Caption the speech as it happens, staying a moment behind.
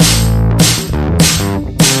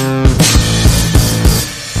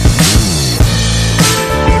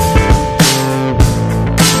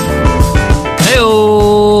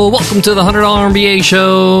Welcome to the $100 MBA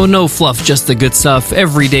show. No fluff, just the good stuff.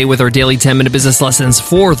 Every day with our daily 10-minute business lessons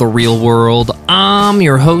for the real world. I'm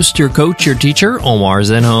your host, your coach, your teacher, Omar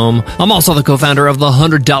Zenhom. I'm also the co-founder of the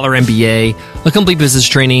 $100 MBA, a complete business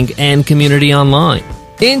training and community online.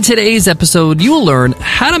 In today's episode, you will learn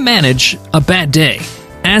how to manage a bad day.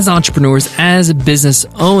 As entrepreneurs, as business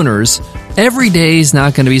owners, every day is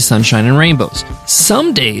not going to be sunshine and rainbows.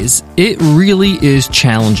 Some days, it really is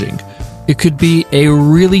challenging. It could be a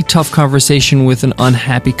really tough conversation with an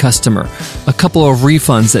unhappy customer, a couple of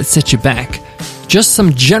refunds that set you back, just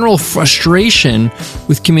some general frustration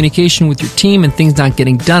with communication with your team and things not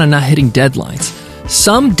getting done and not hitting deadlines.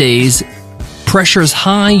 Some days, pressure is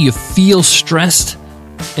high, you feel stressed,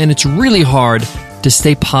 and it's really hard to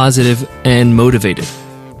stay positive and motivated.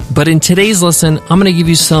 But in today's lesson, I'm going to give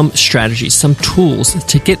you some strategies, some tools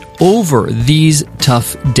to get over these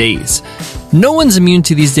tough days. No one's immune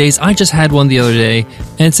to these days. I just had one the other day,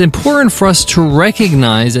 and it's important for us to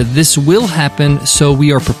recognize that this will happen so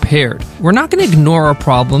we are prepared. We're not going to ignore our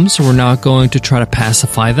problems. We're not going to try to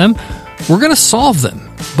pacify them. We're going to solve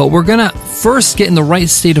them, but we're going to first get in the right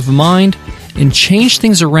state of mind and change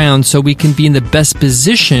things around so we can be in the best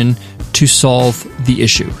position to solve the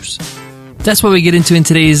issues. That's what we get into in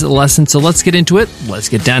today's lesson, so let's get into it. Let's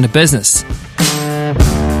get down to business.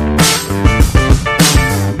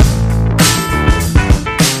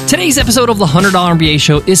 Today's episode of the $100 MBA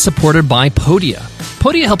show is supported by Podia.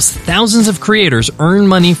 Podia helps thousands of creators earn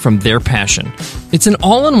money from their passion. It's an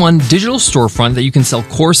all-in-one digital storefront that you can sell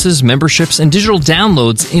courses, memberships, and digital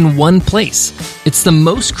downloads in one place. It's the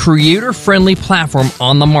most creator-friendly platform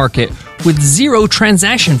on the market with zero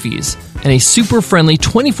transaction fees and a super friendly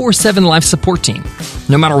 24/7 live support team,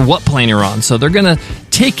 no matter what plan you're on. So they're going to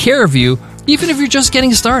take care of you even if you're just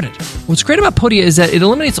getting started. What's great about Podia is that it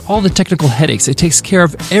eliminates all the technical headaches. It takes care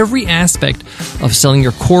of every aspect of selling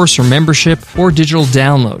your course or membership or digital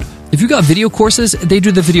download. If you got video courses, they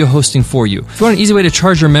do the video hosting for you. If you want an easy way to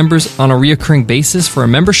charge your members on a recurring basis for a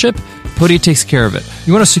membership, Podia takes care of it.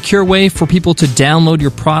 You want a secure way for people to download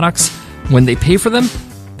your products when they pay for them?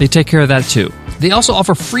 They take care of that too. They also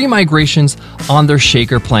offer free migrations on their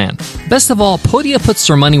Shaker plan. Best of all, Podia puts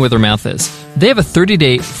their money where their mouth is. They have a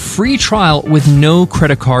 30-day free trial with no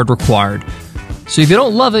credit card required. So if you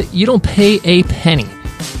don't love it, you don't pay a penny.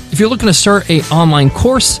 If you're looking to start an online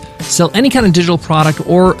course, sell any kind of digital product,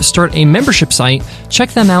 or start a membership site,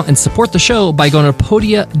 check them out and support the show by going to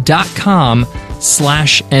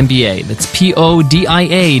podia.com/MBA. That's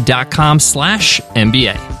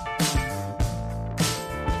PODIA.com/MBA.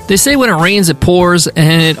 They say when it rains, it pours,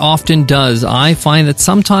 and it often does. I find that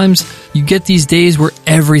sometimes you get these days where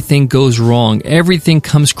everything goes wrong. Everything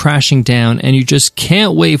comes crashing down, and you just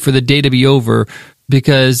can't wait for the day to be over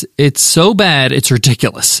because it's so bad, it's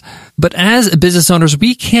ridiculous. But as business owners,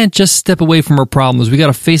 we can't just step away from our problems. We got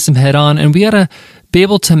to face them head on, and we got to be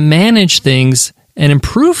able to manage things and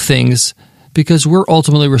improve things because we're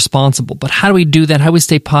ultimately responsible. But how do we do that? How do we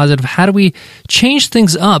stay positive? How do we change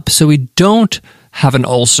things up so we don't have an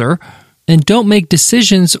ulcer and don't make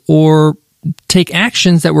decisions or take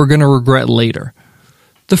actions that we're going to regret later?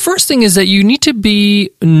 The first thing is that you need to be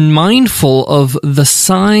mindful of the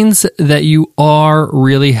signs that you are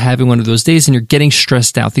really having one of those days and you're getting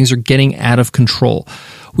stressed out. Things are getting out of control.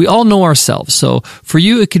 We all know ourselves. So for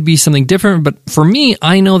you, it could be something different. But for me,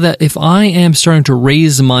 I know that if I am starting to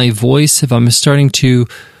raise my voice, if I'm starting to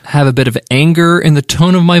have a bit of anger in the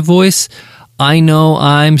tone of my voice, I know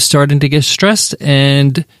I'm starting to get stressed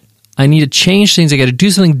and I need to change things. I got to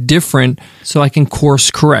do something different so I can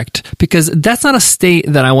course correct, because that's not a state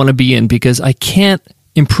that I want to be in, because I can't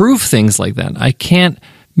improve things like that. I can't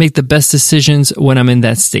make the best decisions when I'm in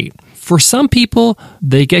that state. For some people,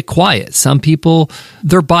 they get quiet. Some people,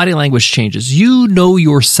 their body language changes. You know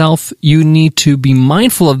yourself. You need to be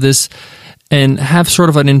mindful of this and have sort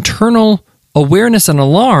of an internal awareness and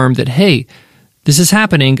alarm that, hey, this is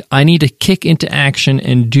happening. I need to kick into action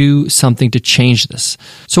and do something to change this.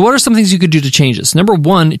 So what are some things you could do to change this? Number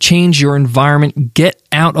one, change your environment. Get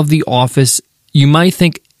out of the office. You might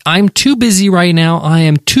think, I'm too busy right now. I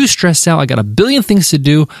am too stressed out. I got a billion things to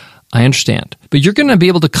do. I understand. But you're going to be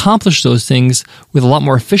able to accomplish those things with a lot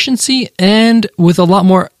more efficiency and with a lot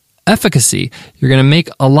more efficacy. You're going to make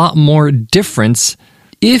a lot more difference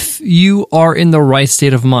if you are in the right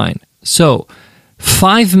state of mind. So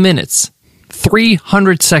 5 minutes,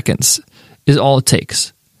 300 seconds is all it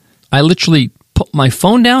takes. I literally put my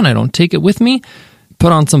phone down. I don't take it with me.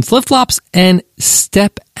 Put on some flip-flops and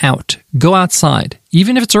step out. Go outside.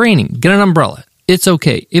 Even if it's raining, get an umbrella. It's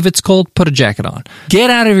okay. If it's cold, put a jacket on. Get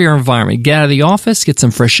out of your environment. Get out of the office. Get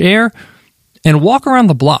some fresh air. and walk around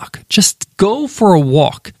the block. Just go for a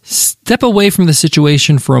walk. Step away from the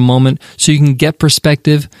situation for a moment so you can get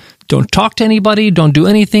perspective. Don't talk to anybody. Don't do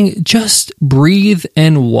anything. Just breathe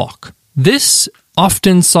and walk. This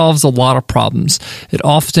often solves a lot of problems. It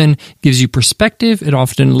often gives you perspective. It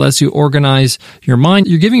often lets you organize your mind.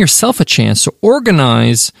 You're giving yourself a chance to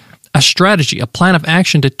organize a strategy, a plan of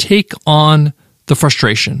action to take on the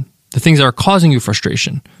frustration, the things that are causing you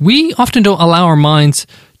frustration. We often don't allow our minds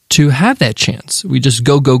to have that chance. We just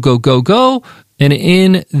go. And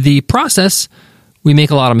in the process, we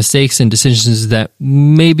make a lot of mistakes and decisions that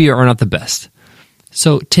maybe are not the best.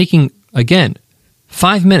 So taking, again,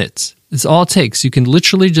 5 minutes is all it takes. You can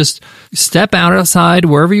literally just step outside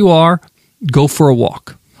wherever you are, go for a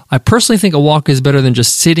walk. I personally think a walk is better than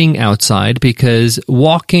just sitting outside because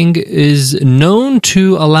walking is known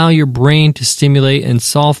to allow your brain to stimulate and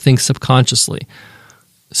solve things subconsciously.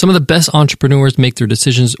 Some of the best entrepreneurs make their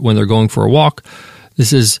decisions when they're going for a walk.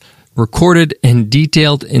 This is recorded and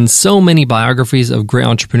detailed in so many biographies of great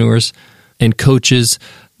entrepreneurs and coaches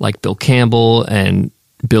like Bill Campbell and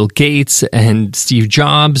Bill Gates and Steve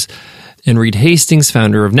Jobs and Reed Hastings,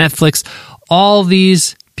 founder of Netflix. All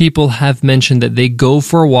these people have mentioned that they go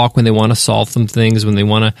for a walk when they want to solve some things, when they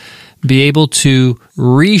want to be able to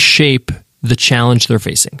reshape the challenge they're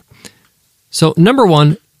facing. So number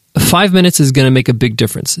one, 5 minutes is going to make a big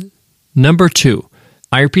difference. Number two,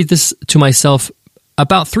 I repeat this to myself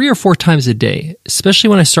about 3 or 4 times a day, especially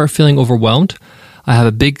when I start feeling overwhelmed. I have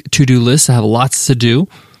a big to-do list. I have lots to do.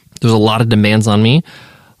 There's a lot of demands on me.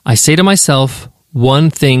 I say to myself, one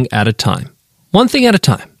thing at a time. One thing at a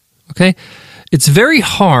time, okay? It's very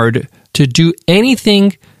hard to do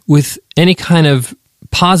anything with any kind of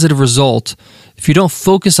positive result if you don't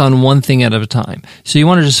focus on one thing at a time. So you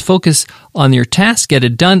want to just focus on your task, get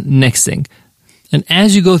it done, next thing. And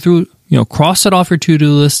as you go through, cross it off your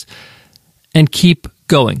to-do list and keep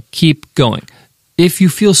going. If you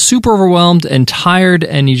feel super overwhelmed and tired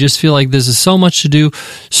and you just feel like there's so much to do,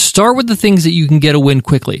 start with the things that you can get a win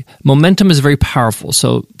quickly. Momentum is very powerful.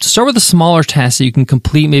 So start with a smaller task that you can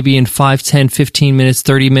complete maybe in 5, 10, 15 minutes,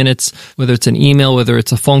 30 minutes, whether it's an email, whether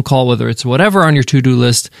it's a phone call, whether it's whatever on your to-do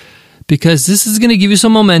list, because this is going to give you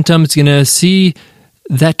some momentum. It's going to see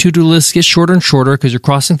that to-do list get shorter and shorter because you're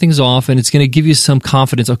crossing things off, and it's going to give you some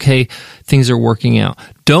confidence. Okay, things are working out.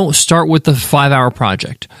 Don't start with the 5-hour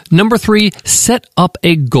project. Number 3, set up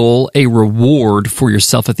a goal, a reward for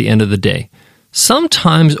yourself at the end of the day.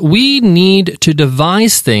 Sometimes we need to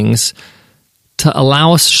devise things to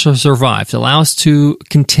allow us to survive, to allow us to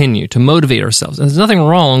continue, to motivate ourselves. And there's nothing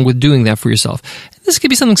wrong with doing that for yourself. This could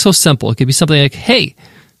be something so simple. It could be something like, hey,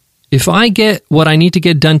 if I get what I need to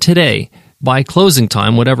get done today by closing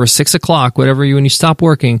time, whatever, 6 o'clock, whatever when you stop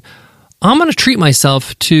working, I'm going to treat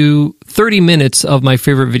myself to 30 minutes of my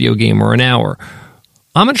favorite video game or an hour.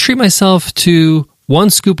 I'm going to treat myself to 1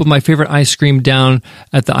 scoop of my favorite ice cream down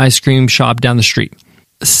at the ice cream shop down the street.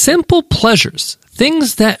 Simple pleasures,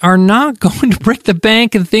 things that are not going to break the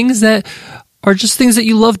bank and things that are just things that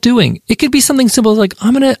you love doing. It could be something simple like,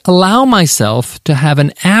 I'm going to allow myself to have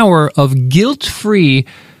an hour of guilt-free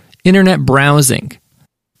internet browsing.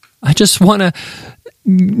 I just want to,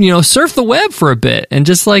 surf the web for a bit and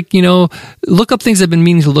just look up things I've been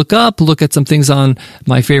meaning to look up, look at some things on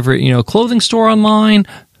my favorite, clothing store online,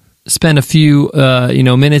 spend a few,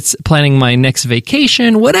 minutes planning my next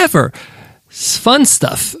vacation, whatever. It's fun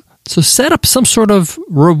stuff. So set up some sort of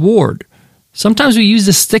reward. Sometimes we use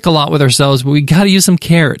the stick a lot with ourselves, but we got to use some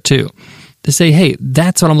carrot too. To say, hey,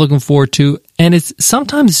 that's what I'm looking forward to. And it's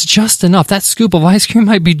sometimes just enough. That scoop of ice cream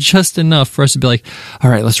might be just enough for us to be like, all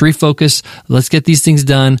right, let's refocus. Let's get these things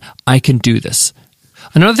done. I can do this.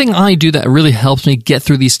 Another thing I do that really helps me get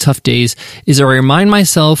through these tough days is I remind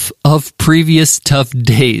myself of previous tough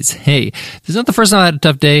days. Hey, this is not the first time I had a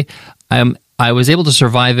tough day. I was able to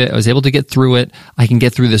survive it. I was able to get through it. I can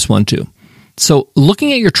get through this one too. So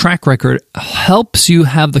looking at your track record helps you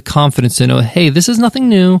have the confidence to know, hey, this is nothing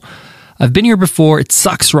new. I've been here before. It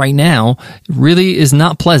sucks right now. It really is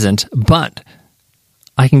not pleasant, but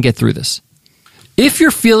I can get through this. If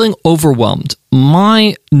you're feeling overwhelmed,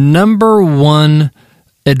 my number one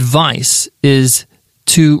advice is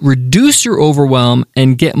to reduce your overwhelm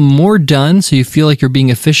and get more done so you feel like you're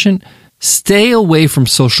being efficient. Stay away from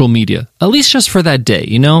social media, at least just for that day,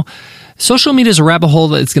 Social media is a rabbit hole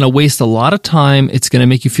that it's going to waste a lot of time. It's going to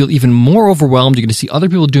make you feel even more overwhelmed. You're going to see other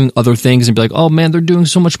people doing other things and be like, oh man, they're doing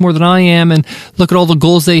so much more than I am. And look at all the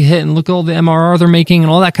goals they hit and look at all the MRR they're making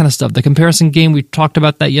and all that kind of stuff. The comparison game, we talked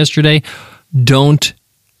about that yesterday. Don't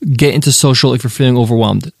get into social if you're feeling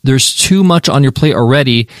overwhelmed. There's too much on your plate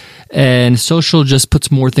already, and social just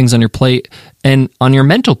puts more things on your plate and on your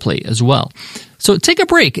mental plate as well. So take a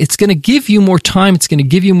break. It's going to give you more time. It's going to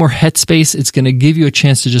give you more headspace. It's going to give you a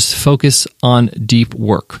chance to just focus on deep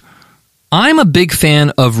work. I'm a big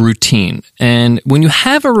fan of routine, and when you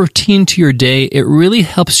have a routine to your day, it really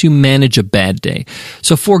helps you manage a bad day.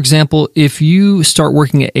 So for example, if you start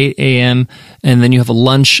working at 8 a.m. and then you have a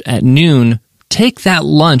lunch at noon, take that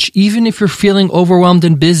lunch, even if you're feeling overwhelmed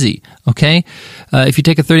and busy, okay? If you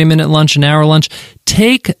take a 30-minute lunch, an hour lunch,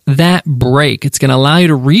 take that break. It's going to allow you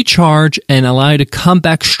to recharge and allow you to come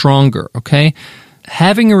back stronger, okay?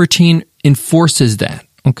 Having a routine enforces that,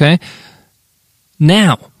 okay?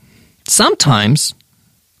 Now, sometimes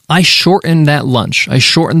I shorten that lunch. I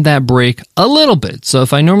shorten that break a little bit. So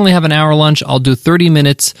if I normally have an hour lunch, I'll do 30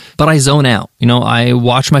 minutes, but I zone out. I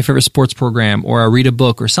watch my favorite sports program, or I read a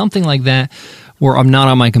book or something like that where I'm not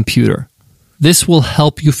on my computer. This will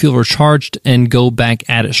help you feel recharged and go back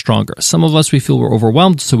at it stronger. Some of us, we feel we're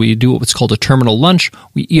overwhelmed, so we do what's called a terminal lunch.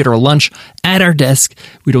 We eat our lunch at our desk.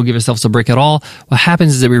 We don't give ourselves a break at all. What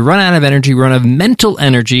happens is that we run out of energy, we run out of mental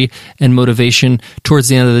energy and motivation. Towards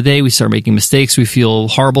the end of the day, we start making mistakes. We feel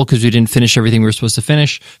horrible because we didn't finish everything we were supposed to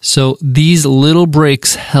finish. So these little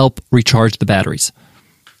breaks help recharge the batteries.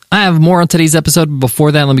 I have more on today's episode, but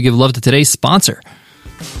before that, let me give love to today's sponsor.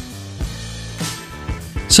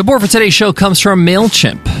 Support for today's show comes from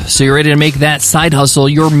MailChimp. So you're ready to make that side hustle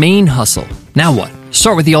your main hustle. Now what?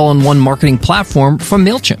 Start with the all-in-one marketing platform from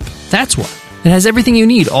MailChimp. That's what. It has everything you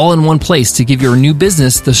need all in one place to give your new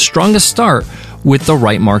business the strongest start with the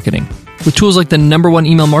right marketing. With tools like the #1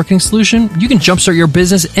 email marketing solution, you can jumpstart your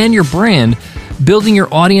business and your brand, building your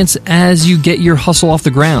audience as you get your hustle off the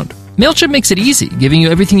ground. MailChimp makes it easy, giving you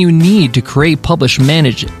everything you need to create, publish,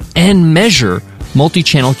 manage, and measure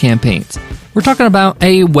multi-channel campaigns. We're talking about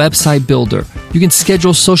a website builder. You can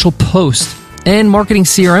schedule social posts and marketing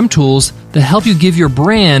CRM tools that help you give your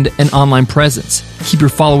brand an online presence, keep your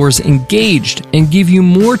followers engaged, and give you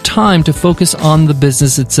more time to focus on the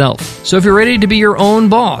business itself. So if you're ready to be your own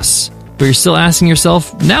boss, but you're still asking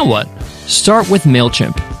yourself, now what? Start with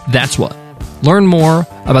MailChimp. That's what. Learn more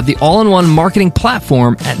about the all-in-one marketing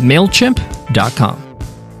platform at MailChimp.com.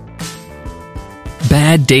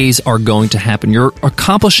 Bad days are going to happen. You're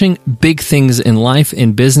accomplishing big things in life,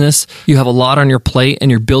 in business. You have a lot on your plate and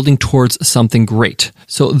you're building towards something great.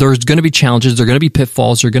 So there's going to be challenges. There are going to be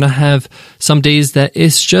pitfalls. You're going to have some days that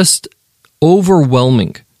it's just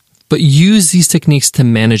overwhelming. But use these techniques to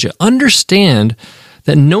manage it. Understand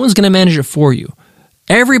that no one's going to manage it for you.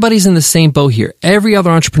 Everybody's in the same boat here. Every other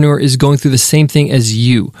entrepreneur is going through the same thing as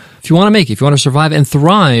you. If you want to make it, if you want to survive and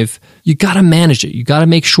thrive, you got to manage it. You got to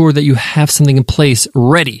make sure that you have something in place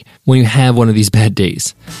ready when you have one of these bad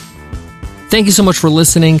days. Thank you so much for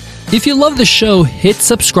listening. If you love the show, hit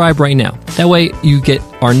subscribe right now. That way you get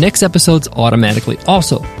our next episodes automatically.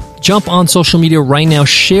 Also, jump on social media right now.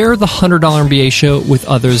 Share the $100 MBA show with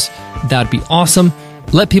others. That'd be awesome.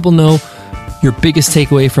 Let people know your biggest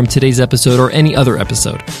takeaway from today's episode or any other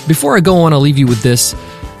episode. Before I go on, I'll leave you with this.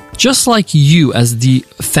 Just like you as the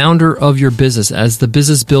founder of your business, as the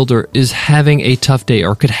business builder is having a tough day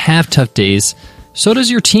or could have tough days, so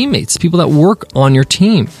does your teammates, people that work on your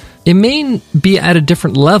team. It may be at a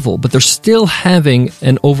different level, but they're still having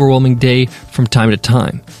an overwhelming day from time to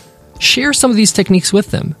time. Share some of these techniques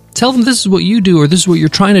with them. Tell them this is what you do or this is what you're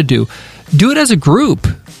trying to do. Do it as a group.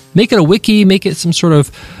 Make it a wiki, make it some sort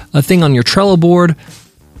of a thing on your Trello board.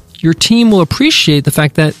 Your team will appreciate the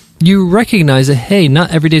fact that you recognize that, hey,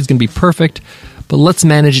 not every day is going to be perfect, but let's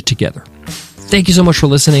manage it together. Thank you so much for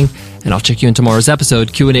listening, and I'll check you in tomorrow's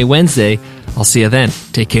episode, Q&A Wednesday. I'll see you then.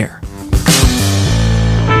 Take care.